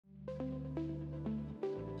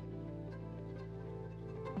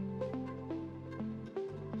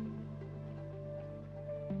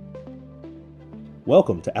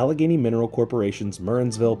Welcome to Allegheny Mineral Corporation's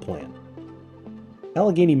Murrinsville plant.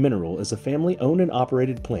 Allegheny Mineral is a family-owned and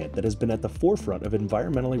operated plant that has been at the forefront of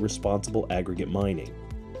environmentally responsible aggregate mining.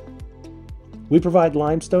 We provide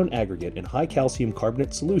limestone aggregate and high-calcium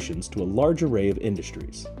carbonate solutions to a large array of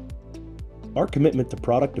industries. Our commitment to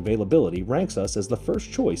product availability ranks us as the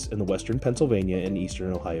first choice in the Western Pennsylvania and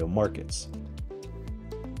Eastern Ohio markets.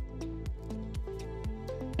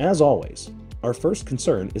 As always, our first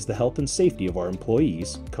concern is the health and safety of our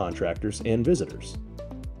employees, contractors, and visitors.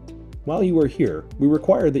 While you are here, we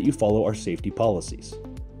require that you follow our safety policies.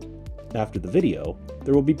 After the video,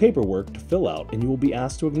 there will be paperwork to fill out and you will be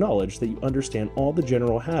asked to acknowledge that you understand all the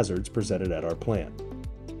general hazards presented at our plant.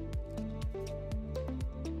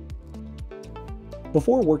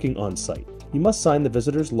 Before working on site, you must sign the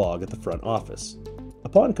visitor's log at the front office.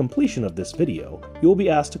 Upon completion of this video, you will be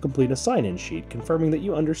asked to complete a sign-in sheet confirming that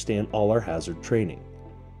you understand all our hazard training.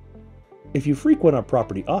 If you frequent our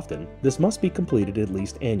property often, this must be completed at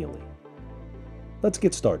least annually. Let's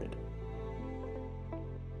get started.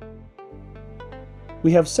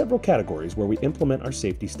 We have several categories where we implement our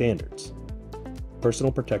safety standards: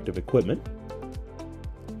 personal protective equipment,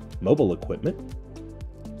 mobile equipment,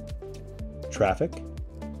 traffic,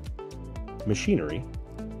 machinery,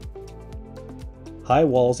 high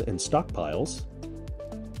walls and stockpiles,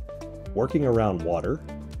 working around water,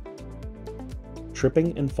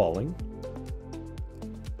 tripping and falling,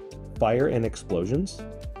 fire and explosions,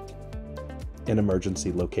 and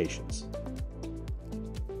emergency locations.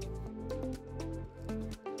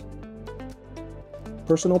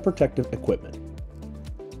 Personal protective equipment.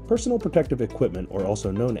 Personal protective equipment, or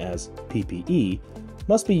also known as PPE,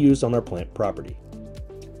 must be used on our plant property.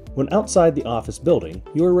 When outside the office building,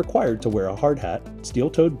 you are required to wear a hard hat,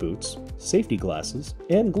 steel-toed boots, safety glasses,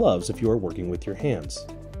 and gloves if you are working with your hands.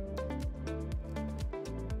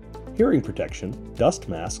 Hearing protection, dust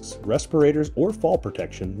masks, respirators, or fall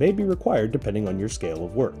protection may be required depending on your scale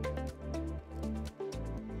of work.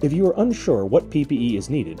 If you are unsure what PPE is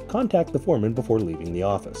needed, contact the foreman before leaving the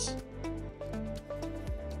office.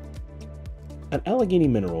 At Allegheny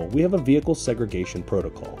Mineral, we have a vehicle segregation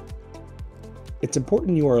protocol. It's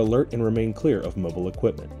important you are alert and remain clear of mobile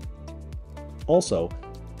equipment. Also,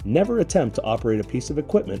 never attempt to operate a piece of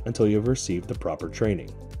equipment until you have received the proper training.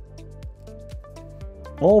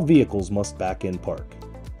 All vehicles must back-in park.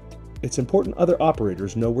 It's important other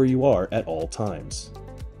operators know where you are at all times.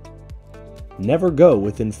 Never go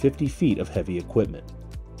within 50 feet of heavy equipment.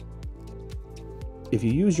 If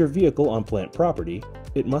you use your vehicle on plant property,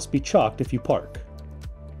 it must be chalked if you park.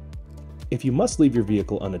 If you must leave your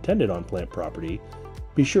vehicle unattended on plant property,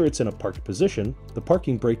 be sure it's in a parked position, the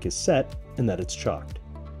parking brake is set, and that it's chalked.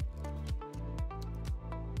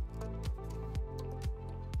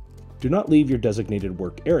 Do not leave your designated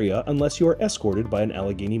work area unless you are escorted by an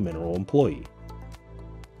Allegheny Mineral employee.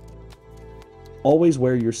 Always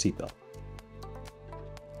wear your seatbelt.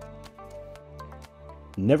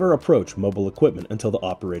 Never approach mobile equipment until the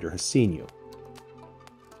operator has seen you.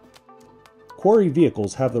 Quarry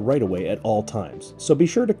vehicles have the right-of-way at all times, so be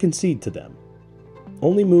sure to concede to them.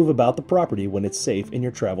 Only move about the property when it's safe and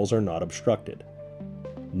your travels are not obstructed.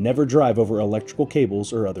 Never drive over electrical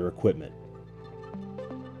cables or other equipment.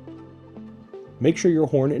 Make sure your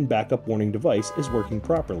horn and backup warning device is working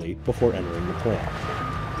properly before entering the plant.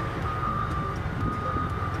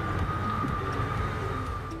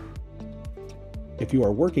 If you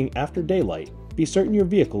are working after daylight, be certain your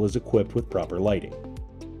vehicle is equipped with proper lighting.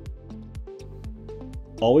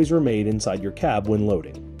 Always remain inside your cab when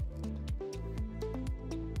loading.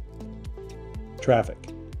 Traffic.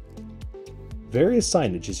 Various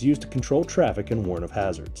signage is used to control traffic and warn of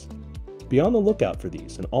hazards. Be on the lookout for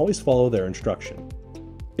these and always follow their instruction.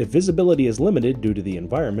 If visibility is limited due to the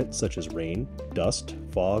environment, such as rain, dust,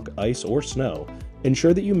 fog, ice, or snow,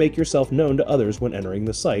 ensure that you make yourself known to others when entering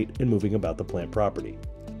the site and moving about the plant property.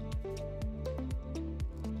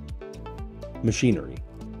 Machinery.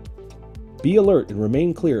 Be alert and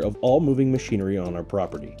remain clear of all moving machinery on our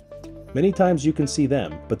property. Many times you can see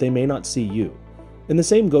them, but they may not see you. And the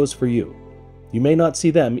same goes for you. You may not see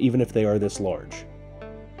them even if they are this large.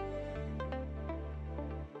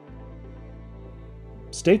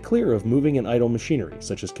 Stay clear of moving and idle machinery,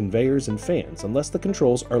 such as conveyors and fans, unless the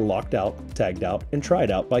controls are locked out, tagged out, and tried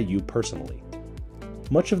out by you personally.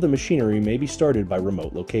 Much of the machinery may be started by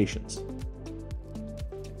remote locations.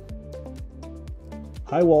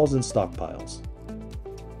 High walls and stockpiles.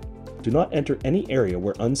 Do not enter any area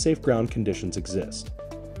where unsafe ground conditions exist.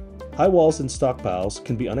 High walls and stockpiles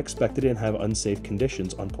can be unexpected and have unsafe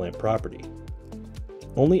conditions on plant property.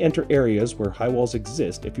 Only enter areas where high walls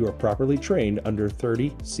exist if you are properly trained under 30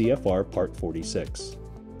 CFR Part 46.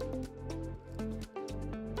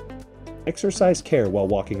 Exercise care while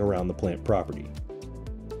walking around the plant property.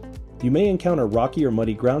 You may encounter rocky or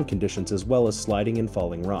muddy ground conditions as well as sliding and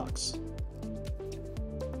falling rocks.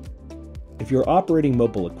 If you're operating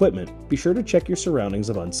mobile equipment, be sure to check your surroundings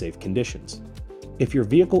of unsafe conditions. If your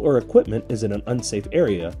vehicle or equipment is in an unsafe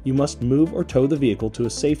area, you must move or tow the vehicle to a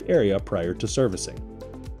safe area prior to servicing.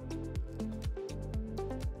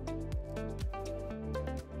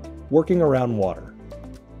 Working around water.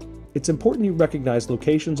 It's important you recognize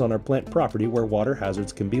locations on our plant property where water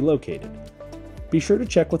hazards can be located. Be sure to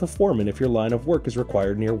check with a foreman if your line of work is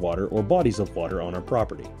required near water or bodies of water on our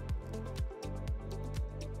property.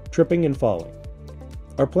 Tripping and falling.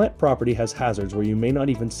 Our plant property has hazards where you may not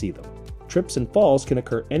even see them. Trips and falls can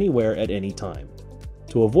occur anywhere at any time.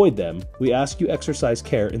 To avoid them, we ask you exercise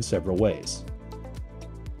care in several ways.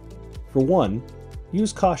 For one,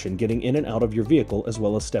 use caution getting in and out of your vehicle as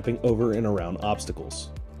well as stepping over and around obstacles.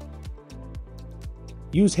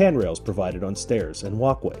 Use handrails provided on stairs and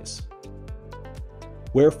walkways.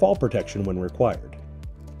 Wear fall protection when required.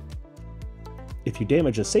 If you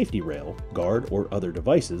damage a safety rail, guard, or other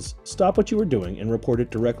devices, stop what you are doing and report it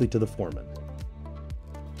directly to the foreman.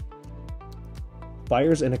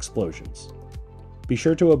 Fires and explosions. Be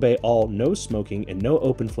sure to obey all no smoking and no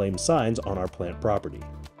open flame signs on our plant property.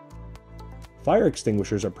 Fire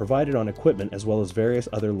extinguishers are provided on equipment as well as various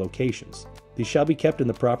other locations. These shall be kept in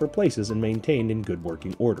the proper places and maintained in good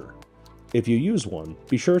working order. If you use one,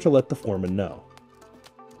 be sure to let the foreman know.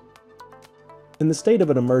 In the state of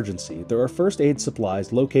an emergency, there are first aid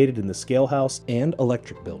supplies located in the scale house and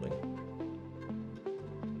electric building.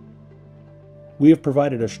 We have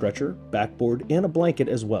provided a stretcher, backboard, and a blanket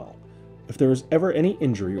as well. If there is ever any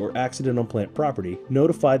injury or accident on plant property,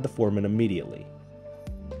 notify the foreman immediately.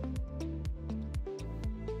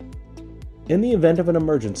 In the event of an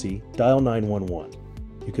emergency, dial 911.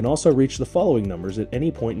 You can also reach the following numbers at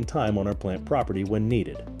any point in time on our plant property when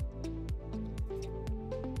needed.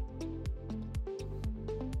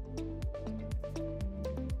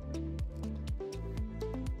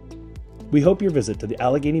 We hope your visit to the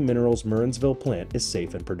Allegheny Minerals Murrensville plant is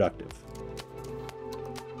safe and productive.